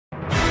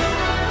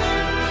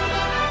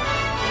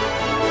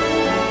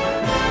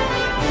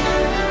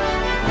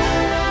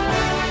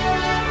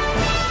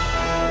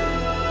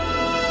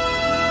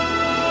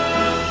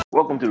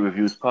Welcome to the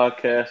Reviews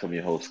Podcast. I'm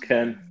your host,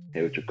 Ken,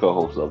 here with your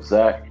co-host of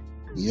Zach.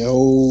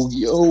 Yo,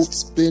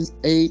 it's been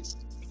a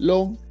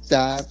long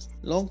time.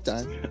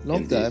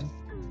 Indeed.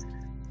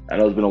 I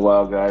know it's been a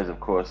while, guys.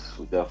 Of course,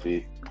 we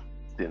definitely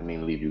didn't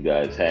mean to leave you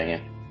guys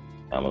hanging.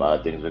 A lot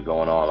of things are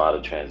going on, a lot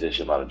of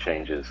transition, a lot of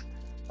changes.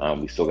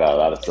 We still got a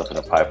lot of stuff in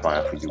the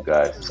pipeline for you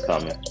guys. It's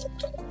coming.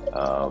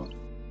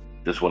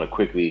 Just want to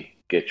quickly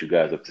get you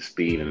guys up to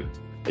speed and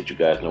let you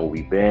guys know where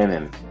we've been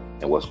and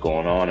what's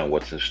going on and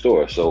what's in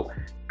store. So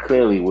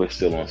clearly we're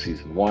still on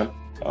season 1.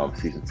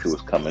 Season 2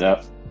 is coming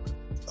up.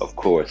 Of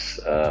course,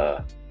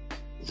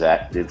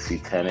 Zach did see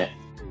Tenet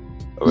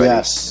already.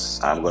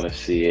 Yes. I'm going to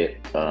see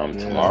it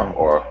tomorrow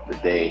or the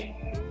day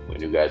when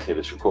you guys hear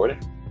this recording.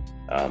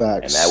 And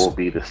that will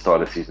be the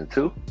start of season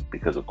 2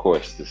 because, of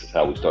course, this is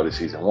how we started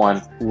season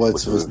 1.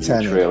 Was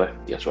Tenet. Trailer.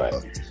 That's right.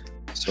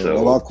 So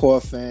all our core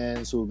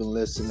fans who've been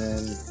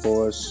listening, of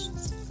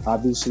course,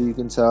 obviously you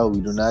can tell we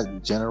do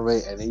not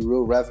generate any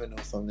real revenue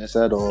from this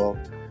at all.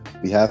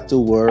 We have to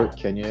work.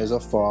 Kenya is a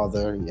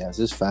father. He has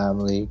his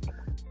family.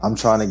 I'm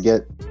trying to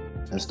get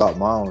and start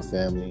my own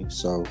family.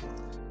 So,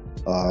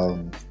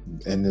 and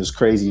it was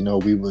crazy,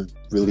 we were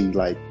really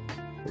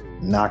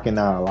knocking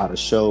out a lot of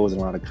shows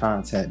and a lot of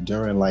content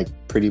during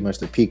pretty much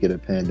the peak of the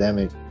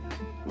pandemic.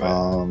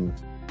 Right.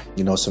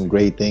 Some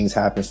great things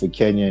happened for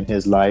Kenya in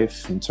his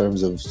life in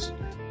terms of,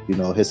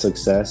 his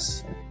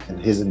success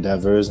and his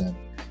endeavors. And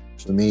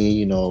for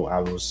me, I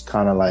was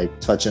kind of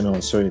touching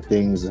on certain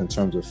things in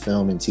terms of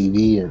film and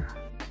TV. And,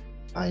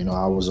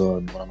 I was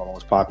on one of my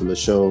most popular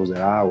shows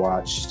that I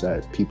watch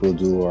that people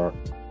do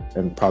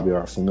and probably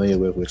are familiar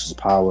with, which is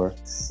Power.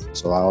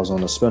 So I was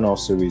on the spinoff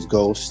series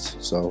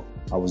Ghost. So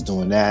I was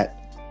doing that.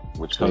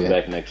 Which comes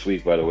back next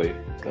week, by the way.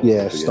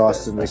 It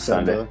starts in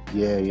December.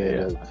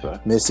 Yeah, that's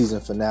right.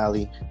 Mid-season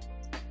finale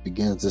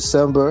begins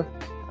December.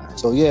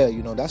 So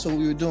that's what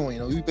we were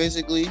doing. We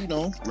basically,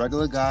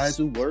 regular guys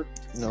who work,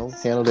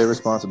 handle their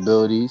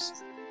responsibilities,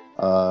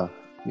 and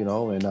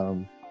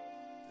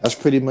that's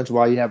pretty much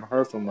why you haven't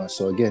heard from us.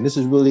 So again, this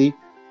is really,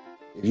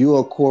 if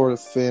you're a core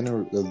fan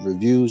of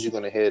reviews, you're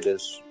gonna hear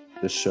this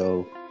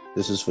show.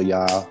 This is for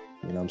y'all.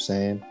 You know what I'm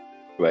saying?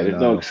 Right.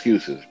 There's no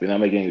excuses. We're not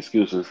making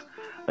excuses.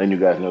 Letting you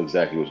guys know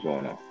exactly what's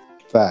going on.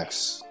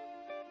 Facts.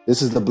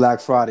 This is the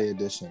Black Friday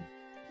edition.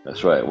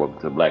 That's right. Welcome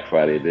to the Black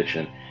Friday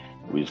edition.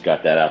 We just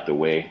got that out the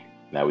way.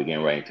 Now we're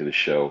getting right into the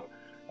show.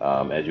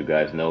 As you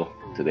guys know,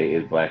 today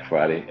is Black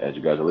Friday. As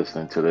you guys are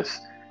listening to this,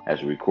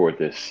 as we record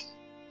this,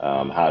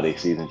 holiday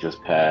season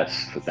just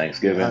passed for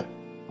Thanksgiving.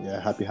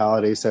 Yeah, happy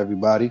holidays to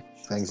everybody.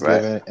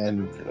 Thanksgiving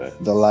and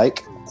the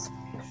like.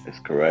 That's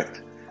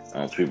correct.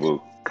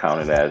 People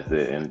count it as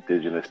the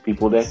Indigenous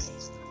People Day.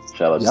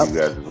 Shout out to you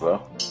guys as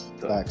well.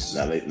 So Facts.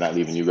 Not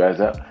leaving you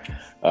guys out.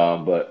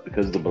 But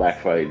because of the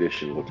Black Friday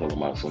edition, we're talking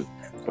about some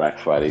Black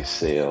Friday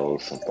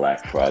sales, some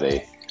Black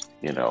Friday,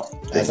 things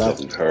that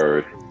we've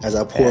heard. As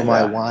I pour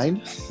my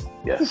wine.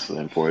 Yes,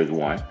 and pour his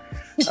wine.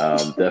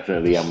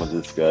 Definitely, I'm going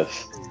to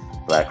discuss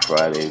Black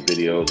Friday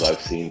videos I've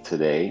seen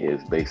today.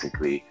 Is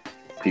basically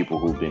people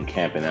who've been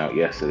camping out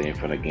yesterday in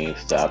front of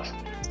GameStops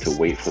to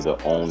wait for the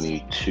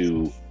only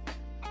 2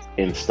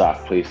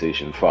 in-stock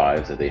PlayStation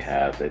 5s that they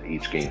have at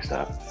each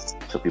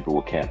GameStop. So people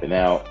were camping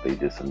out. They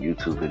did some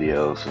YouTube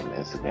videos, some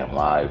Instagram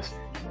lives.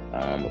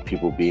 Of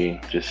people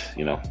being just,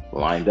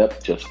 lined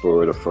up just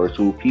for the first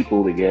 2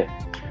 people to get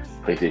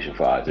PlayStation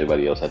 5s.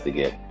 Everybody else had to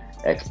get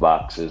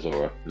Xboxes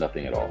or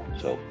nothing at all.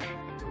 So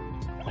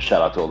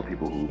shout out to all the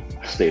people who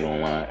stayed on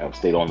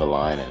the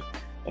line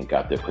and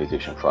got their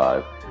PlayStation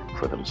 5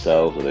 for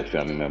themselves or their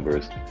family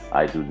members.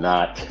 I do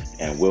not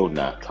and will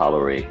not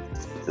tolerate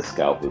the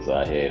scalpers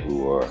out here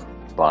who are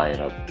buying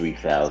up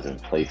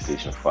 3,000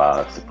 PlayStation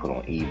 5s to put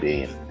on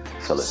eBay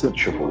and sell it for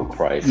triple the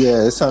price.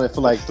 Yeah, it sounded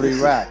for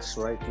 3 racks,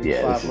 right?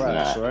 5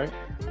 racks, right?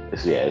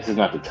 This is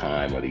not the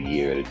time or the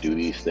year to do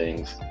these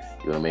things.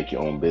 You want to make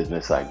your own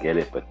business, I get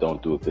it, but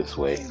don't do it this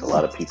way. There's a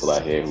lot of people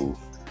out here who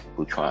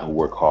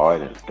work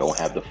hard and don't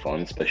have the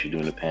funds, especially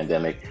during the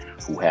pandemic,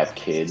 who have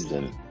kids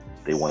and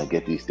they want to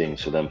get these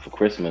things for them for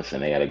Christmas,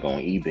 and they got to go on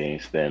eBay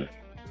and spend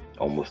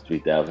almost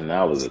 $3,000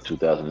 or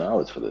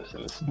 $2,000 for this.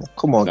 And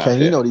come on, Ken,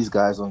 these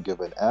guys don't give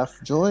an F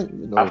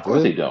joint. Of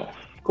course they don't.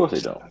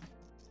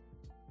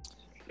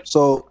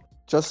 So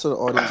just so the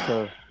audience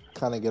can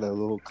kind of get a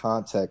little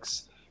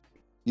context,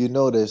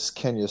 notice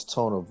Kenya's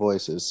tone of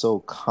voice is so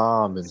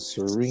calm and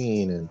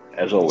serene and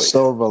as always,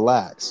 so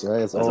relaxed,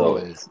 right? As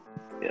always.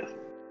 Yes.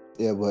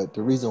 Yeah, but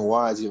the reason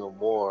why it's even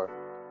more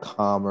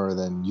calmer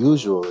than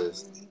usual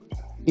is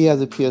he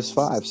has a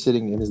PS5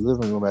 sitting in his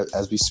living room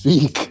as we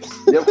speak.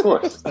 Yeah, of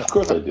course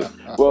I do.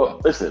 Well,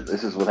 listen,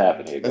 this is what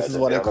happened here, guys. This is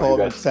what they call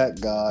the tech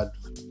god.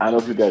 I don't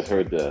know if you guys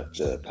heard the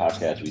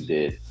podcast we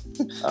did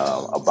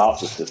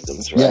about the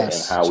systems, right?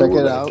 Yes, and how we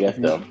were going to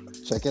get them.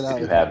 Check it out.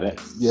 If you haven't.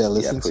 Yeah,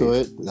 listen to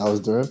it. That was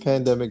during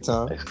pandemic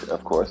time.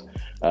 Of course.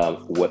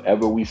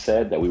 Whatever we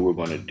said that we were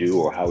going to do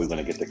or how we were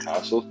going to get the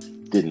consoles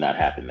did not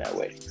happen that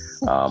way.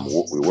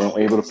 We weren't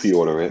able to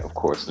pre-order it, of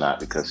course not,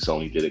 because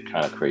Sony did it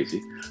kind of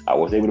crazy. I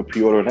was able to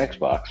pre-order an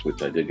Xbox,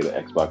 which I did get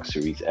an Xbox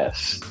Series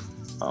S.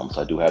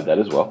 So I do have that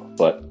as well.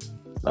 But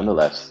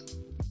nonetheless,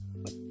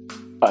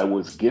 I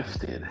was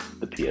gifted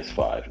the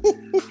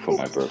PS5 for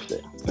my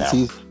birthday. Now,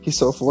 he's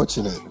so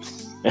fortunate.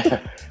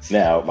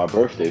 Now, my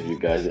birthday, you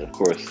guys, of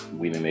course,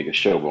 we didn't make a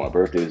show, but my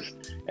birthday is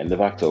end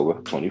of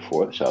October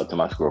 24th. Shout out to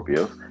my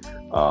Scorpios.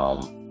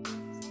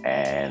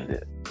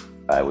 And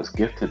I was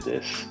gifted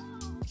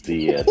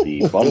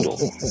the bundle.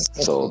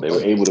 So they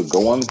were able to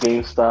go on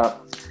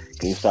GameStop.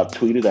 GameStop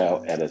tweeted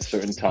out at a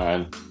certain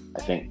time,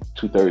 I think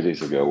 2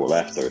 Thursdays ago, or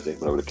last Thursday,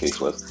 whatever the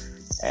case was.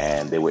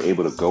 And they were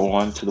able to go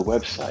on to the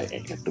website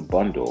and get the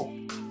bundle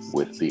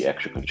with the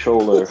extra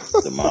controller,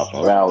 the Miles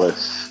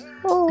Morales,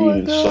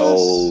 Demon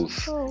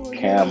Souls,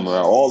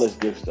 camera, all this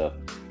good stuff.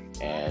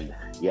 And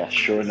yeah,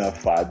 sure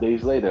enough, 5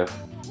 days later,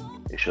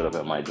 it showed up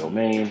at my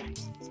domain.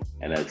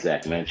 And as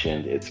Zach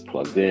mentioned, it's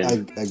plugged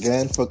in.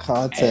 Again, for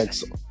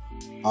context,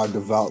 our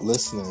devout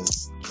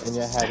listeners,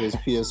 Kenya had his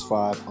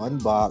PS5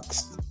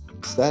 unboxed,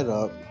 set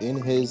up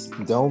in his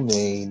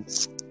domain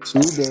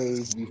 2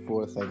 days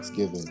before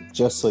Thanksgiving,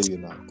 just so you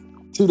know.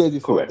 2 days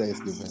before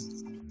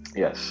Thanksgiving.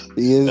 Yes.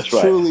 He is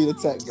truly the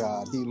tech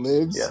god. He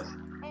lives yes.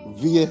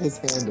 via his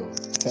handle,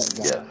 tech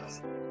god.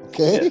 Yes.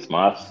 Okay? Yes,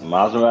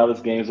 Miles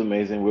Morales game is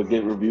amazing. We'll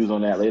get reviews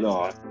on that later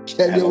on.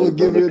 Kenya will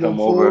give you the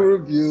full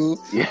review.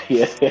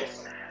 Yeah.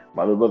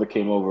 My little brother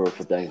came over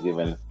for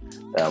Thanksgiving.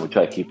 We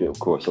try to keep it, of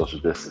course, social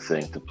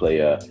distancing to play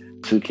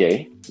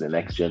 2K, the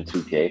next gen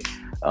 2K.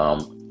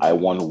 I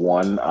won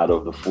 1 out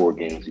of the 4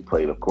 games he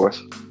played, of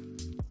course.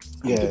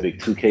 He's a big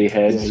 2K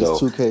head, so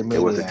 2K it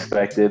was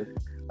expected.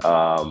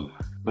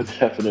 But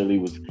definitely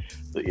was,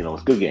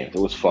 it's good games. It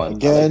was fun.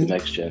 Again, the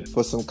next gen.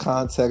 For some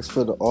context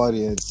for the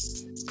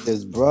audience,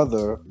 his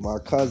brother, my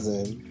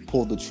cousin,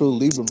 pulled the true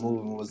Libra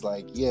move and was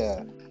like,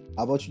 yeah,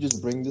 how about you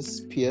just bring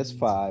this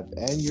PS5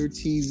 and your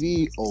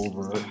TV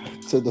over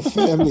to the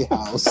family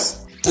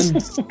house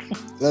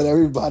and let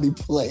everybody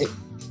play?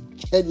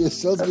 Kenya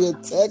shows me a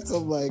text.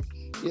 I'm like,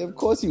 yeah, of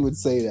course he would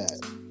say that.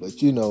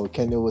 But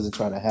Kenya wasn't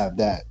trying to have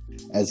that.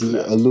 As he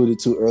alluded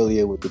to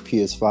earlier with the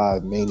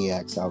PS5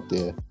 maniacs out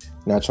there,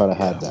 not trying to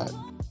have that.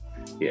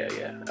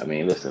 Yeah. I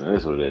mean, listen, it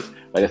is what it is.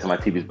 Like I said, my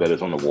TV's better.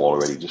 It's on the wall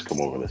already. Just come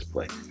over and let's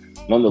play.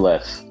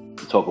 Nonetheless,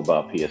 to talk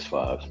about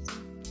PS5s,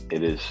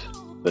 it is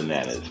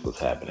bananas what's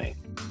happening.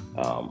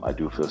 I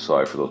do feel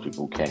sorry for those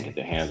people who can't get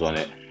their hands on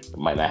it. It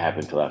might not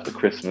happen until after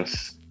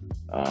Christmas,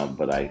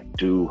 but I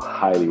do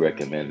highly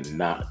recommend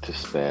not to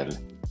spend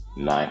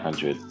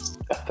 $900,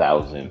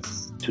 $1,000,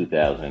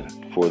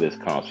 $2,000 for this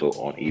console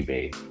on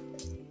eBay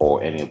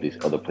or any of these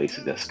other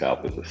places that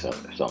scalpers are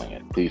selling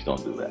it. Please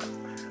don't do that.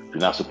 Do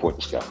not support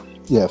the scalpers.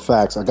 Yeah,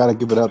 facts. I got to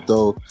give it up,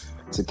 though,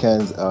 to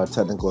Ken's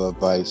technical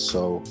advice.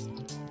 So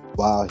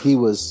while he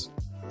was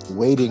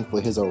waiting for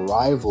his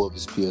arrival of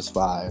his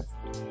PS5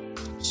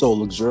 so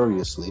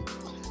luxuriously,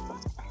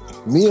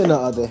 me, on the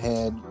other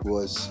hand,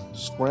 was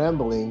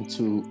scrambling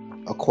to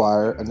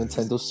acquire a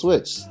Nintendo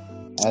Switch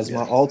as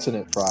my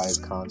alternate prize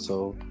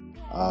console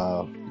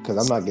because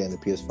I'm not getting the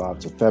PS5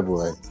 till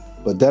February.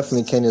 But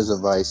definitely Kenya's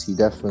advice, he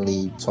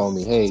definitely told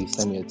me, hey,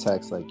 send me a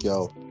text like,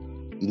 yo,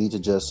 you need to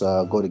just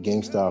go to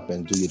GameStop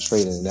and do your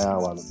trading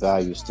now while the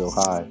value is still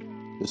high.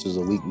 This was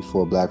a week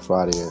before Black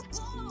Friday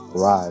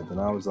arrived. And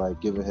I was like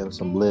giving him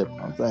some lip.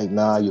 I was like,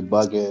 nah, you're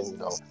bugging.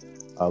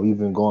 We've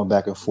been going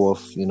back and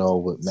forth,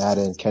 with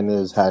Madden.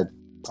 Kenya's had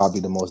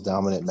probably the most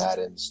dominant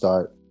Madden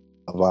start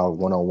of our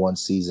one-on-one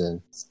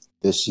season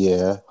this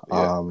year.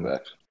 I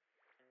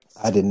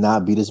did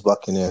not beat his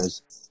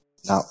Buccaneers.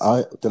 Now,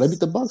 did I beat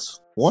the Bucs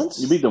once?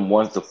 You beat them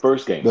once the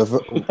first game.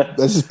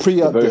 This is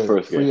pre-update. The very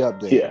first game.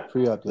 Pre-update. Yeah.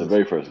 Pre-update. The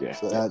very first game.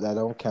 So that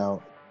don't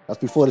count. That's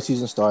before the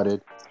season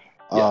started.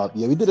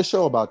 We did a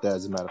show about that,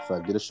 as a matter of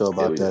fact.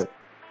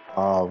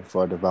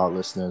 For our devout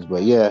listeners.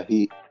 But yeah,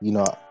 he,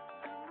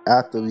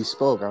 after we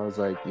spoke, I was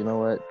like, you know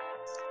what?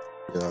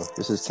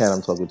 This is Ken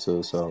I'm talking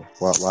to, so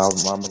why am I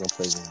going to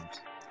play games?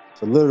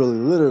 So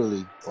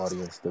literally,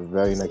 audience, the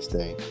very next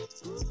day,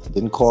 I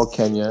didn't call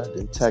Kenya,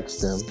 didn't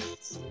text him.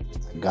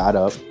 I got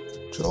up,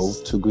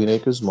 drove to Green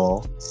Acres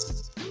Mall.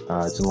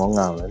 It's in Long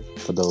Island,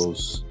 for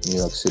those New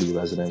York City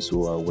residents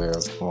who are aware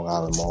of Long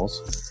Island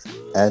malls.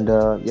 And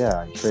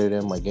I traded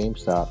in my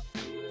PS4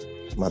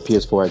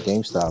 at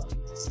GameStop,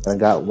 and I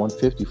got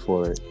 $150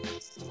 for it.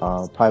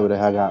 Probably would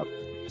have got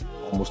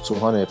almost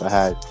 $200 if I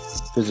had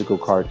physical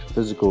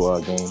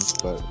games,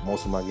 but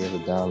most of my games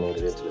are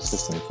downloaded into the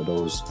system for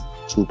those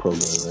true pro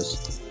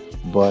gamers.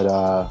 But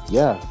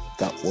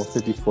got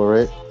 $150 for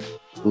it.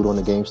 Put on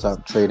the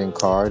GameStop trading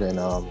card, and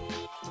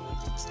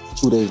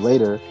 2 days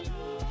later,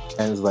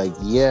 Ken's like,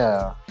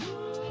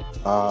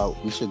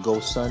 we should go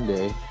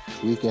Sunday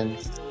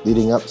weekend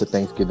leading up to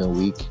Thanksgiving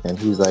week. And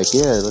he's like,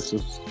 let's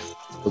just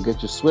go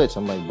get your Switch.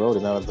 I'm like, bro,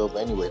 they're not available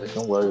anyway.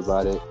 Don't worry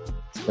about it.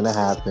 It's gonna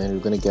happen. We're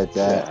gonna get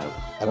that.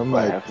 And I'm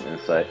like,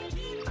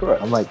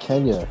 correct. I'm like,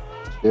 Kenya,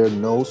 there are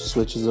no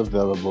Switches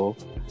available.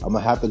 I'm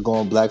gonna have to go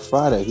on Black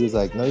Friday. He's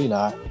like, no, you're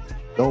not.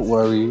 Don't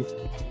worry.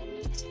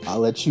 I'll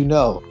let you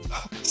know.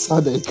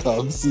 Sunday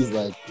comes. He's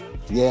like,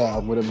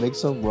 I'm gonna make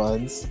some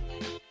runs.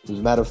 As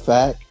a matter of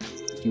fact,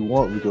 if you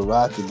want, we can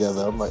ride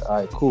together. I'm like, all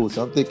right, cool.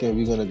 So I'm thinking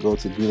we're gonna go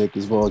to Green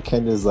Acres Mall.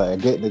 Ken is like, I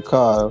get in the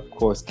car, of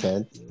course,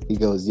 Ken. He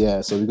goes, yeah.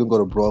 So we can go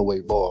to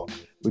Broadway Mall,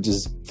 which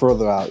is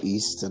further out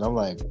east. And I'm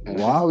like,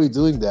 why are we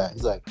doing that?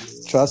 He's like,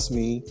 trust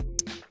me,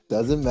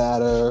 doesn't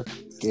matter.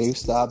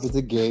 GameStop is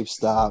a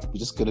GameStop. We're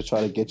just gonna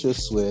try to get your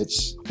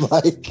Switch. I'm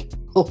like,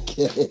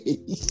 okay.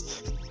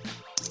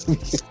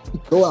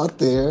 Go out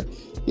there.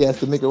 He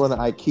has to make a run to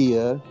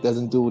IKEA.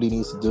 Doesn't do what he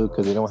needs to do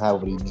because they don't have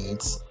what he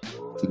needs.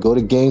 You go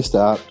to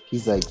GameStop.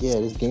 He's like, yeah,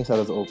 this GameStop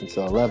doesn't open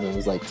till 11. It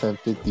was like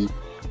 10:50.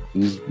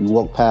 We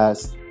walk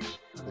past.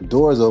 The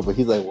door's open.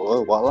 He's like,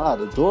 well, voila,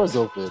 the door's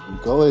open. We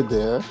go in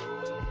there.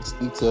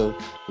 Speak to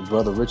the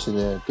brother Rich in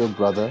there, good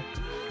brother.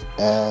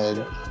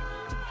 And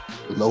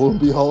lo and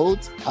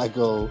behold, he gets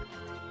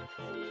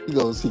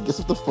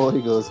off the phone.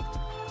 He goes,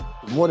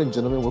 good morning,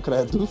 gentlemen. What can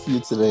I do for you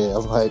today?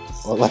 I'm like,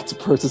 I'd like to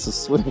purchase a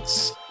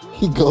Switch.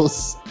 He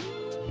goes,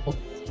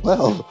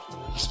 well,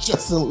 he's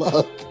just in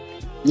luck.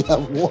 You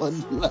have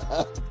one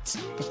left.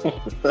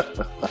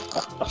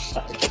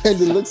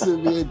 Candy looks at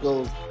me and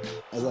goes,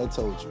 as I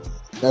told you,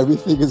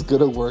 everything is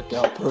going to work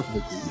out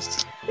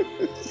perfectly.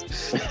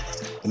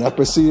 And I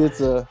proceeded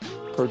to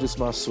purchase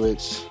my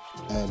Switch.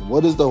 And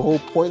what is the whole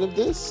point of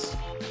this?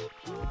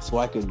 So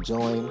I can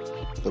join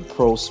the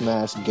Pro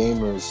Smash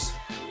Gamers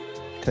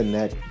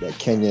Connect that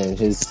Kenya and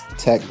his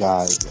tech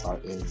guys are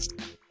in.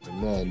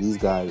 And man, these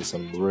guys are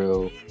some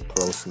real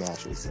pro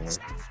smashers, man.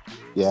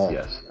 Yeah.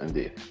 Yes,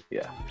 indeed.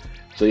 Yeah.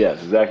 So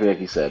yes, exactly like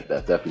you said,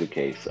 that's definitely the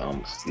case.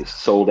 It's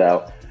sold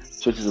out.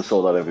 Switches are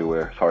sold out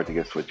everywhere. It's hard to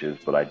get Switches,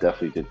 but I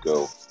definitely did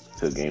go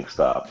to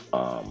GameStop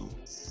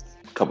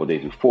a couple of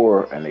days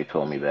before, and they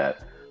told me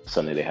that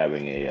Sunday they're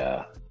having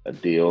a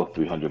deal,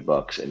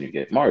 $300, and you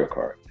get Mario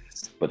Kart.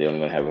 But they're only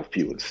going to have a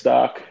few in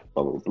stock,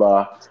 blah, blah,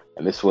 blah.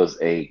 And this was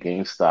a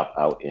GameStop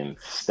out in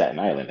Staten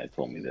Island that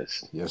told me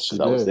this. Yes, she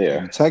did. I was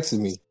there. You texted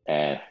me.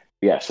 And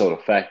yeah, so the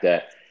fact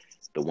that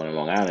the one in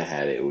Long Island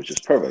had it was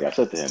just perfect. I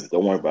said to him,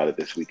 don't worry about it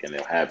this weekend,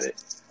 they'll have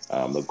it.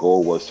 The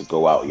goal was to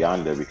go out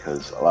yonder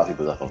because a lot of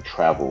people that don't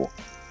travel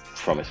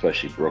from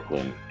especially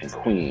Brooklyn and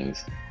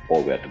Queens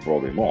all the way at the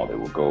Broadway Mall. They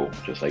will go,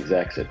 just like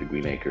Zach said, to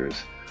Green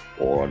Acres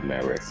or on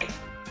Merrick.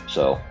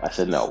 So I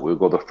said, no, we'll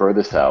go the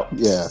furthest out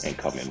and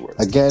come inward.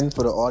 Again,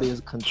 for the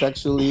audience,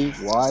 contextually,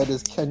 why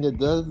does Kenya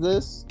does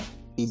this?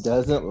 He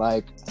doesn't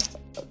like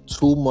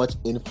too much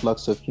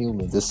influx of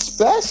humans,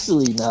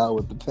 especially now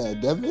with the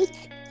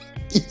pandemic.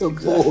 He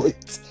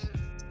avoids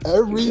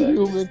every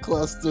human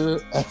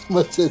cluster as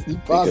much as he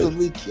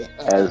possibly can.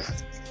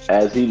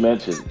 As he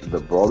mentioned, the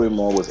Broadway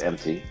Mall was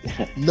empty.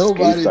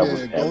 Nobody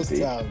there.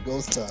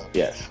 Ghost town.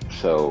 Yes.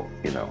 So,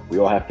 we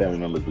all have family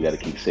members. We got to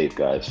keep safe,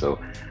 guys. So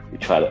I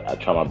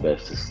try my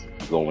best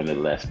to go in the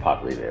less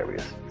populated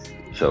areas.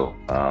 So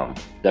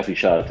definitely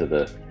shout out to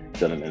the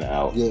gentleman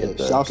out. Yeah,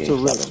 shouts to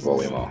Rich.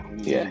 Broadway Mall.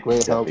 Yeah,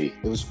 great help.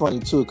 It was funny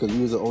too because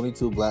we was the only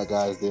two black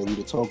guys there. We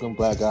were the token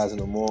black guys in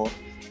the mall.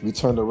 We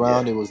turned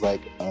around. It was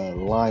like a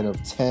line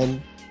of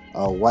 10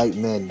 white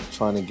men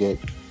trying to get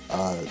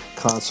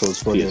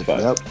consoles for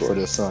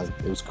their son.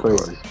 It was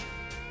crazy.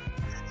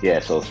 Yeah,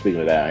 so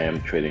speaking of that, I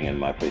am trading in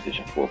my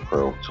PlayStation 4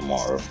 Pro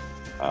tomorrow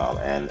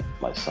and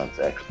my son's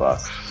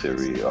Xbox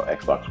Series or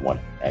Xbox One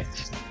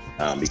X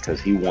because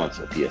he wants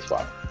a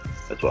PS5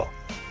 as well.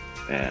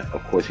 And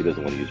of course, he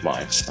doesn't want to use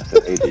mine. I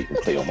said, AJ, you can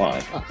play on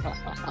mine.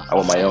 I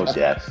want my own,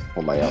 Dad. I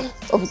want my own.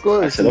 Of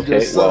course. I said,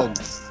 okay, well,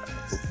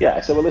 yeah.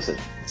 I said, well, listen,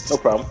 no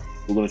problem.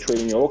 We're going to trade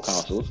in your old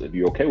consoles if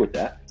you're okay with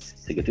that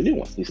to get the new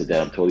one. He said,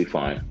 Dad, I'm totally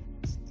fine.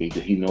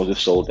 He knows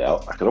it's sold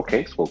out. I said,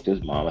 okay. Spoke to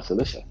his mom. I said,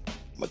 listen, I'm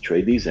going to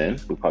trade these in.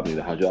 We probably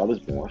need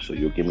 $100 more. So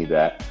you'll give me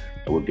that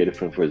and we'll get it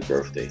for him for his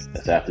birthday.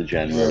 That's after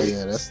January.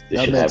 Yeah,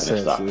 that makes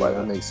sense.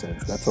 That makes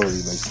sense. That totally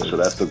makes sense.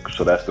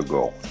 So that's the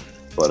goal.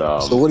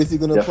 But so what is he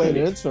going to play in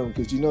the interim?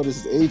 Because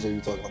this is AJ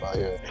you're talking about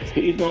here.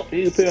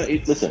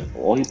 Listen,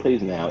 all he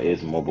plays now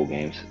is mobile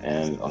games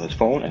and on his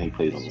phone, and he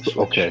plays on the Switch.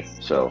 Okay.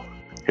 So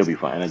he'll be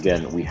fine. And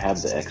again, we have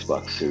the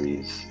Xbox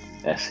Series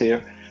S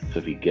here. So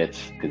if he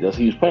gets, because that's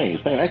what he's playing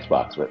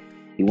Xbox, but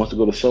he wants to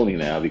go to Sony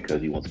now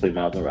because he wants to play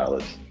Miles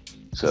Morales.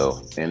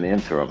 So in the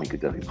interim, he could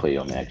definitely play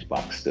on the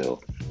Xbox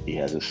still. He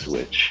has a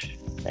Switch,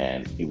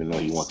 and even though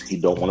he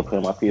don't want to play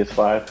on my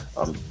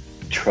PS5,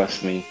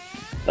 trust me,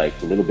 like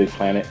Little Big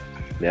Planet,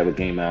 they have a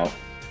game out.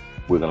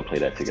 We're gonna play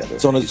that together.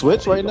 It's on the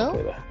Switch right now?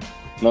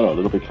 No,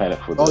 Little Big Planet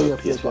for the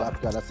PS5. I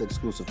forgot that's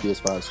exclusive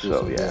PS5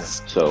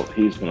 exclusive. So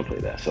he's gonna play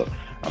that. So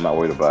I'm not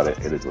worried about it.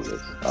 It is what it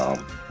is.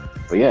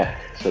 But yeah,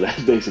 so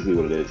that's basically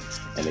what it is.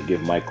 And to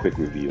give my quick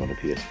review on the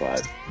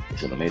PS5,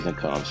 it's an amazing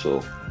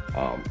console.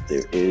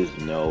 There is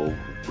no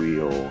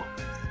real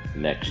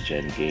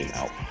next-gen game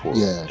out for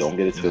it. Don't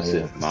get it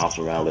twisted. Miles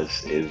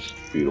Morales is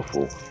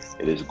beautiful.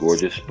 It is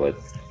gorgeous, but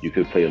you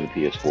could play on the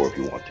PS4 if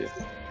you want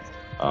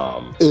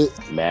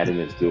to. Madden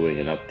is doing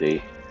an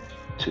update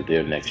to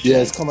their next gen. Yeah,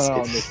 it's coming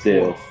out on the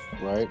 4th,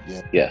 right?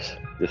 Yeah. Yes,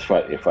 this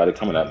Friday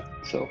coming up.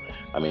 So,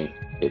 I mean,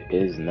 it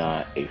is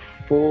not a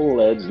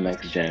full-fledged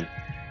next gen.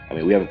 I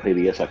mean, we haven't played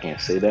it yet, so I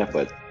can't say that,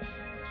 but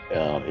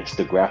it's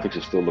the graphics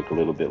will still look a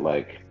little bit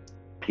like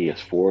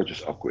PS4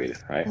 just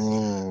upgraded, right?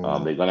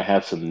 Mm. They're gonna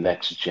have some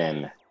next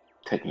gen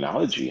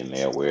technology in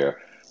there where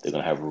they're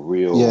gonna have Yeah,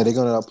 real they're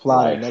gonna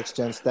apply the life. next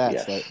gen stats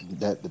Yes,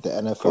 that the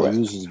NFL correct.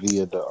 uses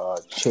via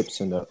the chips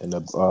in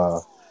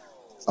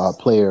the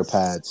player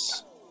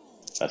pads.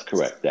 That's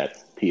correct. That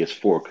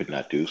PS4 could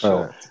not do.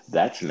 So Right.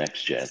 that's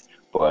next gen.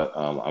 But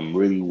I'm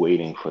really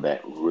waiting for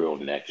that real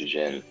next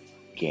gen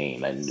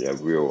game, and a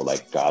real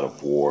like God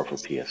of War for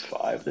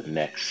PS5, the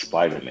next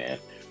Spider-Man,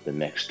 the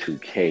next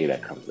 2K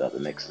that comes out, the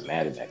next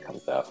Madden that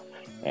comes out,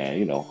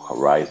 and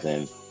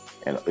Horizon,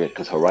 and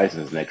because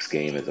Horizon's next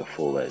game is a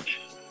full-edged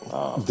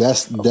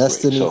upgrade.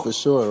 Destiny So for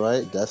sure,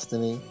 right?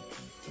 Destiny.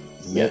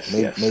 yes,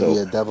 yes. Maybe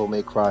So a Devil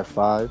May Cry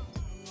 5.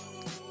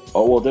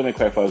 oh well, Devil May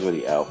Cry 5 is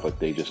already out, but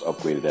they just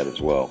upgraded that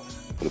as well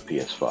for the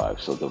PS5.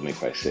 So Devil May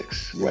Cry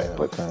 6, Yeah, right?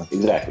 But okay.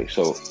 exactly.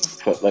 So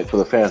for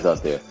the fans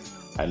out there,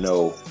 I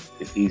know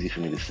it's easy for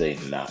me to say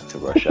not to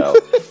rush out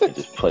and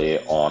just play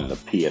it on the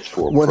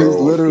PS4 When he's Pro or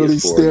the literally PS4 you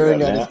staring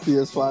have at his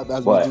now. PS5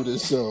 as we do But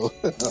this show.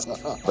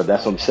 but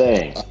that's what I'm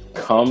saying.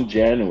 Come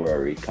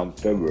January, come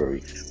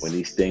February, when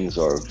these things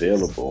are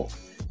available,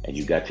 and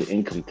you got your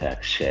income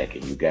tax check,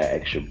 and you got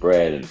extra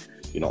bread,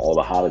 and all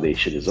the holiday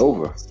shit is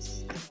over,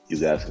 you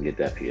guys can get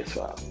that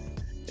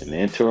PS5. In the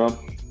interim,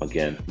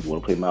 again, you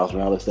want to play Miles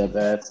Morales that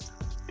bad,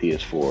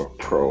 PS4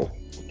 Pro will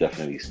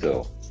definitely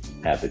still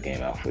have the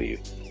game out for you.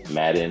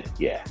 Madden,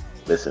 yeah.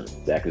 Listen,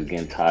 Zach is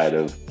getting tired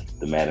of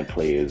the Madden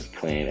players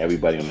playing,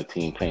 everybody on the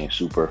team playing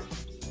super.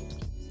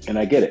 And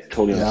I get it,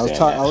 totally Yeah,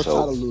 understand I was that.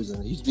 tired of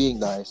losing. He's being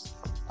nice.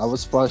 I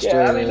was Yeah, I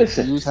mean, frustrated.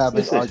 listen, He was having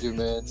listen.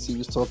 arguments. He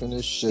was talking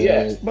his shit.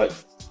 Yeah, but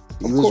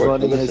he of was course,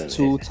 running but his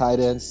listen, 2 tight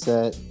end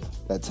set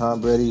that Tom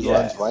Brady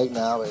runs right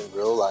now in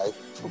real life.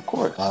 of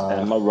course.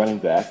 And my running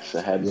backs,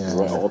 I had Yeah.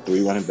 all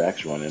 3 running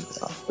backs running.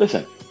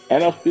 Listen,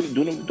 and I've been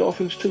doing it with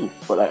Dolphins too,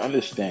 but I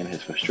understand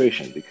his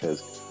frustration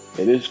because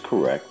it is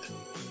correct.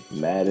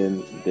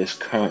 Madden, this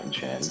current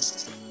gen,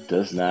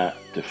 does not,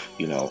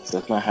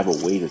 does not have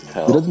a way to He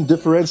tell doesn't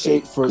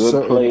differentiate a for good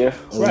certain player,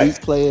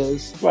 elite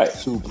players right,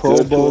 to Pro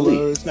good to elite.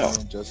 Bowlers No,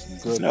 and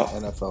just good no,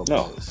 NFL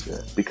no, players.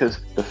 Yeah. because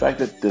the fact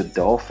that the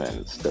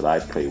Dolphins that I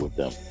play with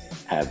them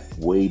have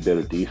way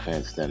better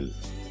defense than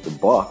the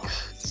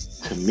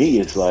Bucks, to me,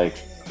 it's like,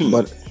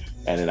 But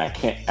and then I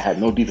have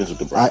no defense with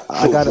the Browns.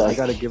 I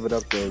gotta give it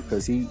up though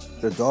because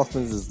the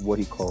Dolphins is what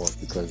he called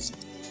because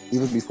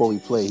even before we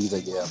play, he's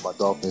like, yeah, my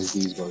Dolphins D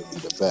is going to be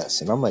the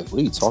best, and I'm like,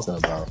 what are you talking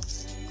about?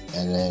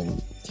 And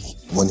then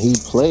when he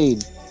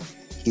played,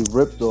 he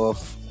ripped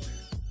off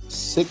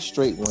 6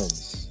 straight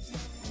wins.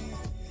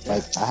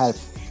 Like I had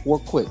 4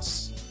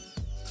 quits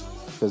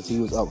because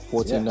he was up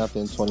 14-0,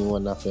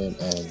 21-0,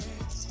 and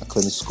I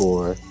couldn't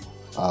score.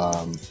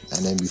 And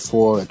then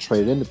before I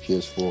traded in the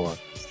PS4,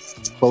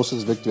 the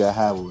closest victory I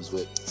had was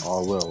with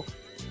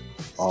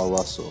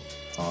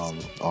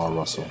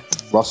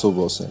Russell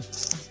Wilson,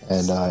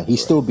 and he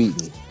still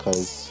beat me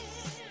because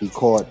he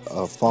caught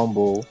a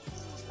fumble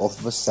off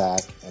of a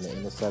sack and an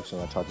interception.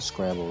 I tried to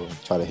scramble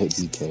and try to hit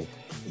DK,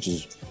 which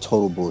is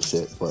total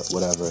bullshit, but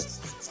whatever.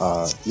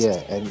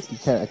 And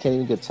I can't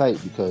even get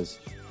tight because,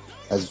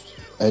 as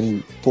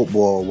any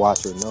football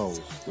watcher knows,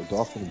 the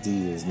Dolphins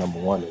D is number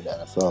 1 in the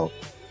NFL,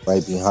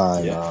 right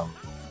behind the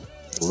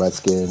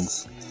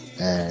Redskins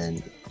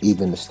and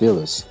even the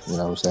Steelers. You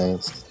know what I'm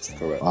saying?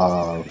 Correct.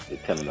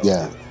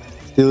 Yeah.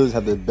 Steelers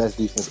have the best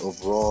defense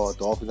overall.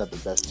 Dolphins have the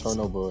best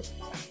turnover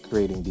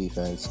creating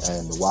defense,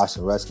 and the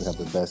Washington Redskins have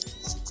the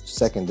best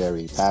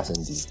secondary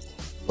passing D.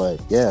 But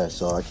yeah,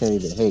 so I can't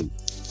even hate,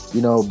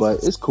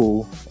 but it's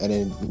cool. And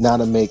then now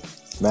to make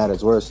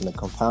matters worse and to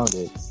compound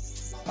it,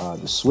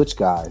 the Switch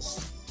guys,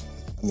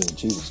 I mean,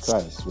 Jesus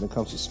Christ, when it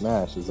comes to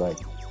Smash, it's like,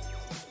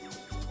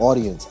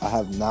 audience, I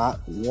have not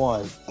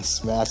won a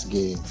Smash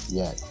game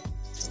yet.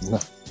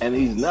 And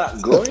he's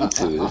not going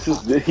to.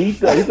 He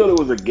thought it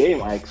was a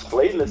game. I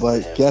explained this to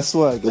him. But guess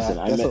what, guys? Listen,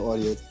 what,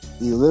 audience?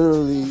 We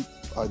literally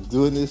are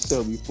doing this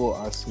show before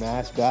our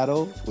Smash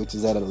battle, which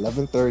is at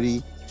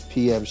 11:30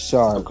 p.m.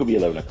 sharp. It could be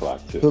 11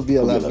 o'clock, too. Could be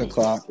 11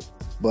 o'clock,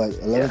 but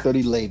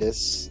 11:30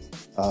 latest.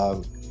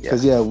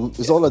 Because,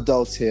 it's all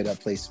adults here that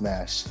play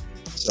Smash.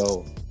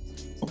 So,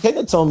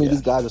 Kenna told me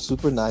these guys are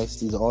super nice.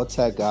 These are all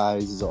tech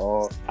guys. These are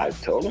all... I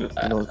told him.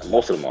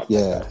 Most of them are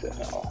tech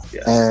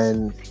guys.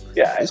 And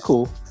it's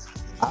cool.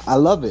 I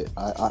love it.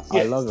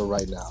 I love it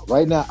right now.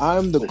 Right now,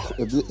 I'm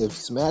if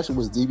Smash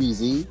was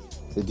DBZ,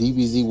 the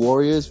DBZ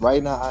Warriors,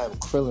 right now I am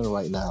Krillin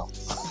right now.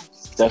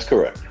 That's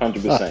correct.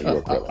 100%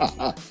 you're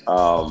Krillin.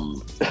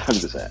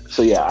 100%.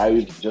 So I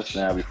was just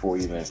now, before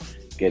even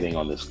getting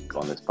on this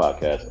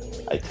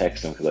podcast, I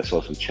texted them because I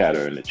saw some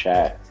chatter in the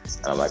chat,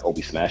 and I'm like, "Oh,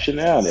 we smashing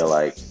now?" And they're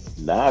like,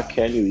 "Nah,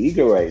 Ken, you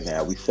eager right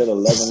now? We said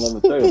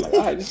 11:30." I'm like, "All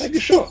right, just making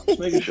sure."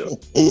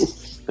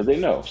 Because they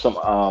know some.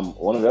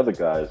 One of the other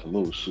guys,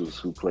 Moose,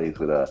 who plays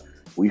with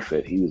Wii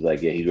Fit, he was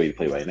like, "Yeah, he's ready to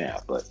play right now."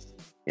 But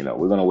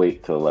we're gonna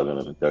wait till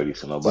 11:30,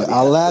 so nobody.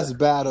 Our last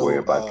battle, worry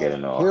about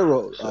getting off.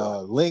 Hero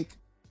Link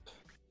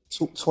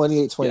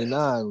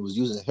 2829 was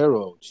using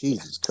Hero.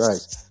 Jesus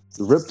Christ,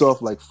 ripped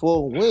off like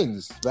 4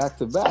 wins back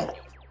to back.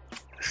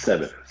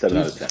 Seven out of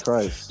Jesus 10.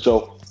 Christ.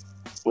 So,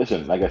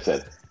 listen, like I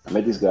said, I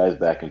met these guys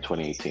back in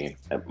 2018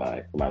 at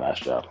my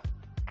last job.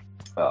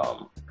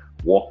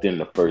 Walked in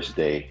the first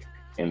day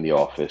in the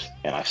office,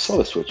 and I saw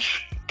the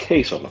Switch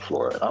case on the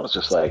floor, and I was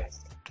just like,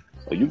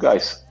 "Oh, you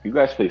guys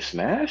play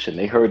Smash?" And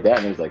they heard that,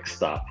 and they was like,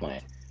 "Stop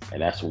playing."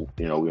 And that's, we've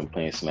been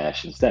playing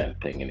Smash since then,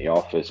 playing in the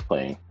office,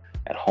 playing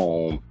at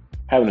home,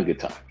 having a good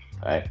time,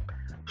 right?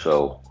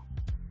 So,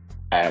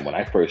 and when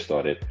I first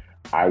started,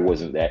 I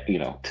wasn't that,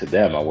 to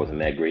them, I wasn't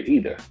that great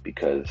either,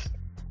 because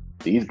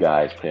these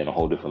guys play on a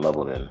whole different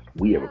level than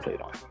we ever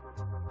played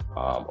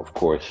on. Of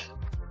course,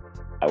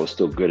 I was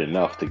still good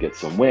enough to get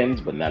some wins,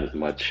 but not as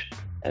much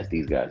as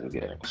these guys were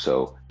getting.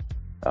 So,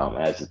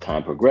 as the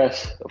time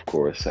progressed, of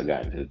course, I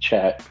got into the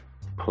chat,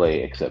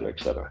 play, etc.,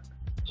 etc.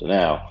 So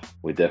now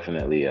we're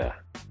definitely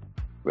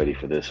ready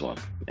for this one.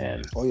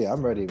 And oh yeah,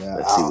 I'm ready, man.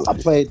 Let's see I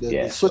played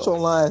the Switch so,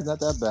 Online. Is not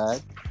that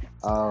bad.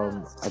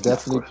 I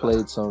definitely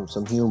played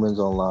some humans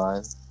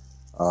online.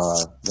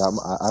 I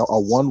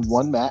won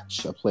one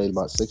match. I played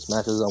about 6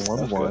 matches. I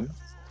won one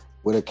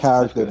with a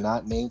character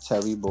not named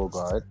Terry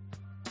Bogard.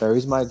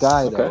 Terry's my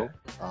guy though,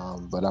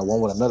 but I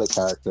won with another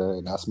character,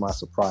 and that's my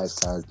surprise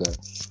character.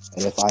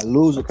 And if I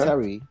lose with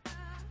Terry,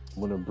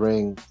 I'm gonna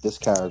bring this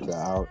character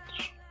out,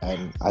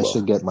 and I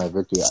should get my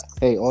victory.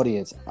 Hey,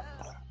 audience,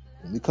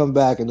 when we come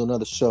back and do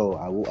another show,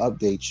 I will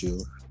update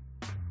you.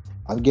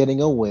 I'm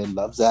getting a win.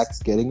 Love Zach's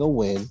getting a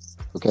win.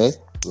 Okay,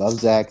 Love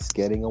Zach's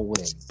getting a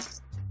win.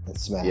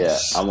 Smash. Yeah,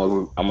 I'm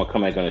gonna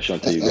come back on the show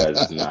and tell you guys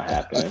it's not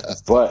happening.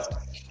 But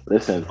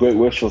listen, it's great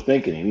wishful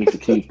thinking. You need to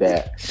keep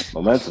that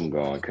momentum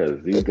going,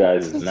 because these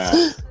guys it's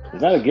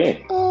not a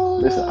game.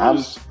 Listen,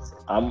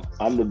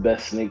 I'm the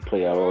best Snake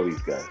player out of all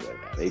these guys right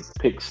now. They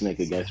pick Snake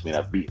against me, and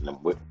I've beaten them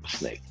with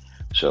Snake.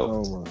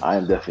 So I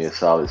am definitely a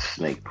solid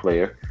Snake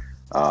player.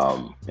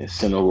 And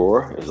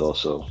Cinnamoroar is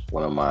also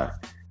one of my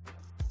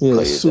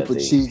super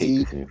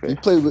cheesy. You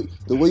play with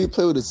the way you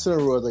play with the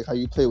Cinnamoroar, like how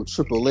you play with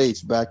Triple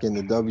H back in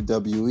the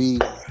WWE.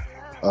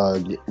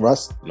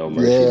 No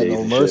Mercy days.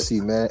 No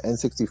Mercy, man.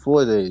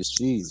 N64 days,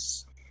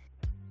 jeez.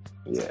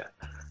 Yeah,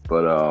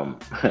 but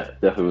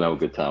definitely have a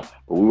good time.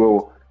 But we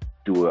will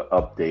do an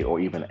update or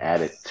even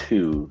add it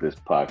to this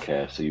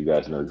podcast so you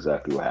guys know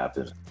exactly what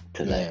happened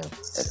tonight.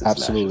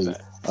 Absolutely.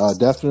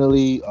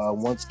 Definitely.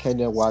 Once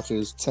Kenya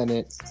watches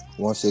Tenet,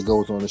 once it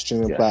goes on the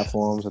streaming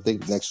platforms, I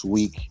think next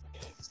week.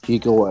 He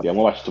go up. Yeah, I'm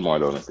gonna watch it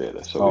tomorrow in the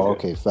theater. So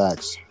okay,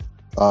 facts.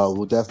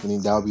 We'll definitely,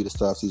 that'll be the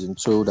start of season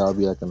 2. That'll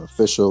be like an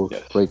official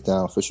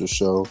breakdown, official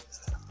show.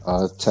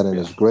 Tenet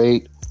is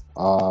great.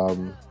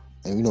 And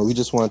we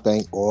just want to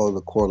thank all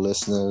the core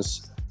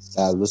listeners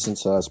that listened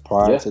to us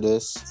prior to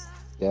this.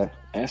 Yeah,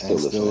 and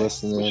still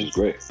listening, which is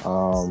great.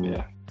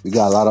 We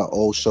got a lot of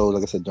old shows,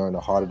 like I said, during the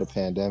heart of the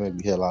pandemic.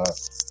 We had a lot of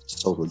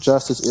social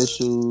justice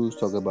issues,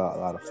 talk about a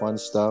lot of fun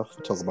stuff,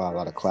 we talk about a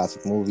lot of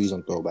classic movies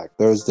on Throwback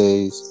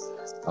Thursdays.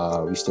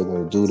 We still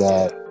going to do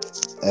that.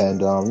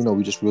 And,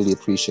 we just really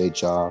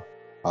appreciate y'all.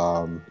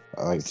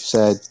 Like you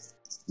said,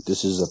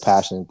 this is a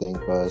passionate thing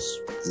for us.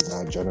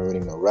 We're not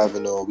generating no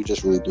revenue. We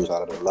just really do it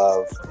out of the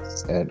love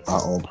and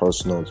our own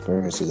personal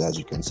experiences, as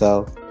you can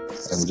tell.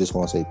 And we just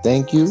want to say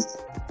thank you.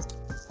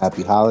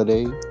 Happy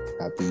holiday.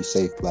 Happy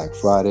safe Black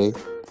Friday.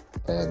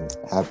 And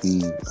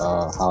happy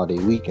holiday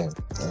weekend.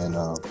 And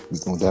we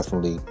can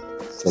definitely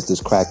get this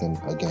cracking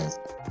again.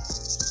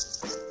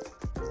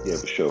 Yeah,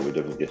 for sure. We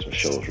definitely get some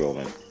shows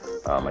rolling.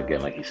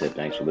 Again, like you said,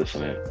 thanks for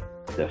listening.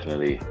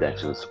 Definitely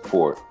thanks for the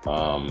support.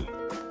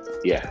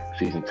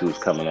 Season 2 is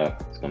coming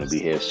up. It's going to be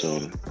here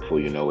soon. Before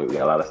you know it, we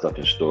got a lot of stuff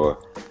in store.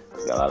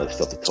 We got a lot of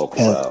stuff to talk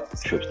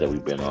about. Trips that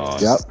we've been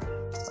on. Yep.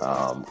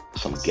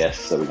 Some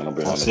guests that we're going to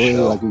bring on the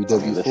show. Like we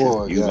did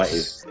before.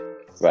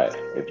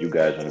 If you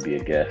guys want to be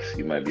a guest,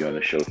 you might be on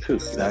the show too.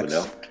 You never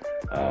know.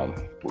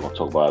 We're going to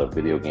talk about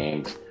video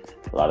games.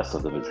 A lot of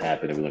stuff that has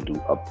happened. We're going to do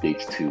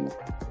updates to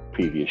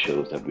previous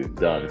shows that we've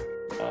done.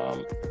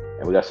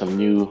 And we got some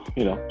new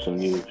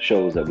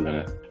shows that we're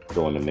going to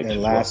throw in the mix.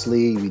 And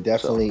lastly, we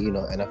definitely,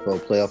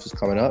 NFL playoffs is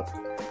coming up.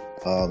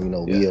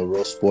 We are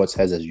real sports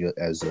heads,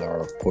 as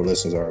our core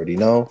listeners already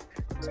know.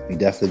 We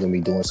definitely going to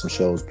be doing some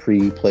shows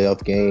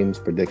pre-playoff games,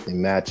 predicting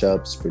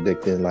matchups,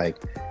 predicting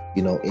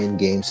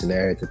in-game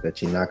scenarios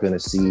that you're not going to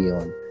see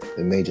on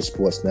the major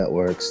sports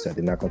networks, that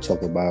they're not going to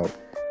talk about,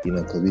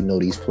 because we know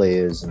these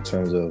players in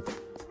terms of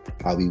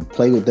how we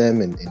play with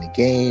them in the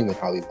game and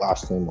how we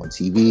watch them on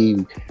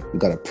TV. We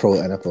got a pro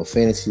NFL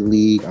fantasy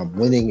league. I'm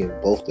winning in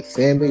both the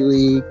family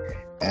league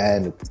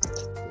and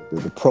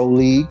the pro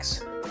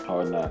leagues.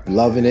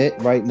 Loving it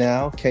right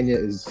now. Kenya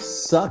is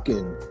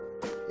sucking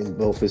in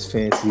both his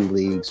fantasy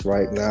leagues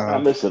right now.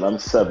 Listen, I'm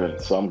 7,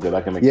 so I'm good.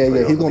 I can make the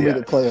playoffs. He's going to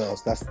make the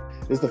playoffs. This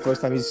is the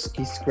first time he's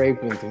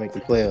scraping to make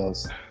the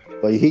playoffs.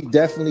 But he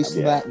definitely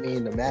slapped me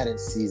in the Madden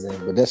season,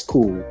 but that's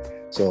cool.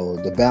 So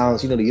the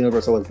balance, the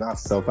universe always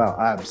balances itself out.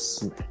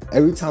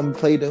 Every time we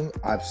played him,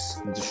 I've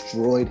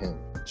destroyed him.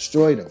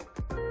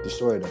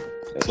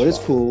 But it's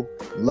cool.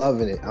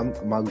 Loving it.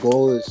 My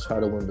goal is to try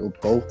to win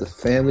both the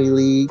family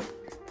league,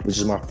 which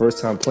is my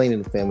first time playing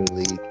in the family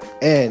league,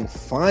 and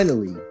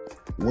finally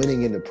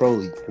winning in the Pro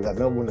League. Because I've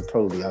never won the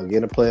Pro League. I'll get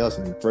in the playoffs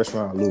and in the first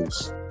round I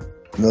lose.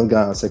 No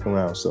guy in the second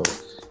round. So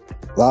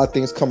a lot of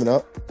things coming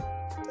up.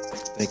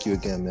 Thank you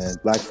again, man.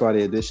 Black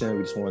Friday edition.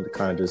 We just wanted to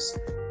kind of just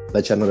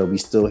let y'all know that we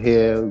still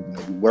here. You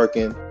know, we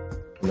working.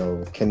 You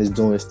know, Ken is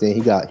doing his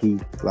thing. He a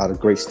lot of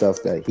great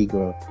stuff that he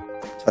gonna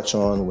touch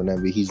on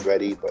whenever he's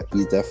ready. But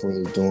he's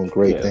definitely doing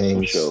great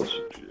things. Shows.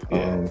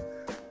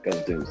 Got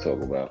some things to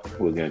talk about.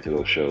 We'll get into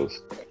those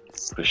shows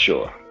for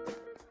sure.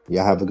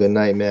 Y'all have a good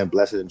night, man.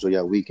 Blessed. Enjoy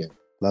your weekend.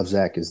 Love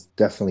Zach is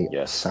definitely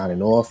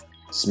signing off.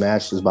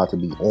 Smash is about to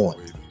be on.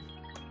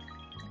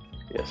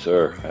 Yes,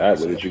 sir. All right,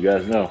 what did you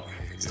guys know?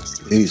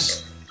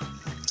 Peace.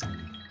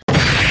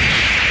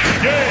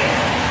 Yeah.